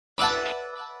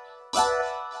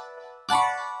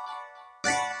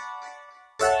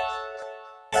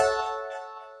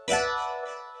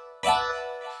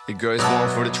It goes 1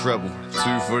 for the treble,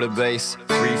 2 for the bass,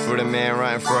 3 for the man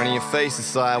right in front of your face.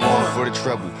 Inside 1 for the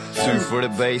treble, 2 for the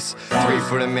bass, 3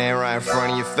 for the man right in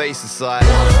front of your face. Inside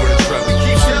 1 for the treble, 2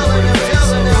 for the bass,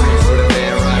 3 for the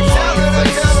man right in front of your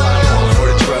face. Inside 1 for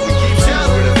the treble, 2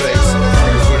 for the bass,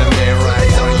 3 for the man right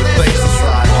in front of your face.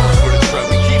 Inside 1 for the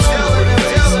treble, 2 for the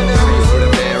bass, 3 for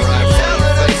the man right in front of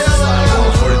your face. Inside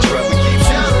 1 for the treble,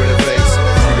 2 for the bass,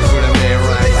 3 for the man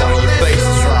right in front of your face.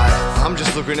 Inside I'm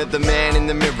just looking at the man in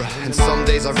the mirror, and some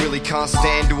days I really can't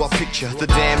stand to our picture. The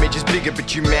damage is bigger,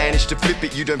 but you manage to flip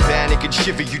it. You don't panic and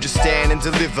shiver, you just stand and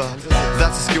deliver.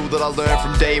 That's a skill that I learned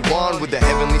from day one, with a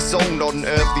heavenly soul, not an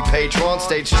earthly patron.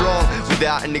 Stayed strong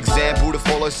without an example to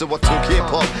follow, so I took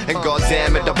hip-hop and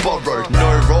goddamn it, I borrowed.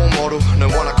 No role model, no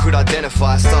one I could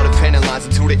identify. I started penning lines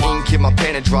until the ink in my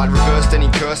pen had dried. Reversed any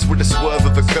curse with a swerve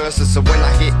of a cursor, so when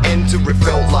I hit enter it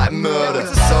felt like murder.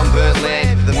 It's a sunburnt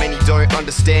land that many don't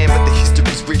understand, but the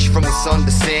history's rich from the sun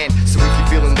to sand. So if you're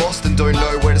feeling lost and don't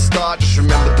know where to start, just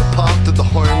remember the path to the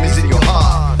home is in your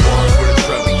heart. 1 for the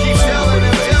treble, 2 for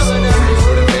the bass, 3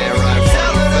 for the man right in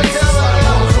front of your face.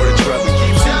 1 for the treble,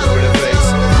 2 for the bass,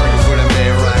 3 for the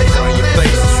man right in front of your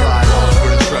face. 1 for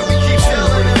the treble, 2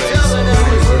 for the bass,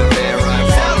 3 for the man right in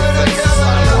front of your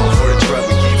face. 1 for the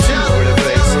treble, 2 for the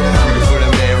bass, 3 for the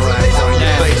man right in front of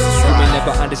your face. You may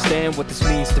never understand what this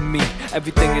means to me.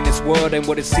 Everything in this world ain't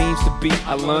what it seems to be.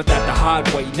 I learned that the hard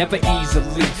way, never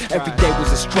easily. Every day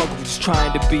was a struggle, just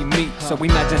trying to be me. So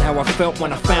imagine how I felt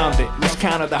when I found it. Let's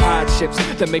count the hardships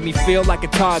that made me feel like a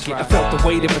target. I felt the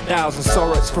weight of 1,000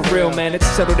 sorrows. For real, man, it's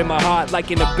settled in my heart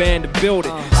like an abandoned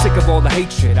building. Sick of all the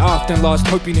hatred, I often lost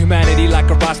hope in humanity like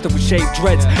a roster with shaved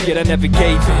dreads. Yet I never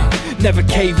gave in, never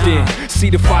caved in. See,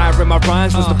 the fire in my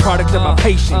rhymes was the product of my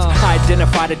patience. I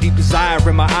identified a deep desire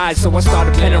in my eyes, so I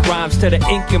started penning rhymes till the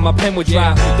ink in my pen would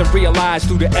dry. Then realized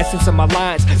through the essence of my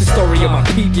lines, the story of my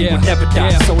people would never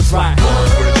die. So it's like 1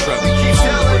 for the treble, 2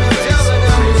 for the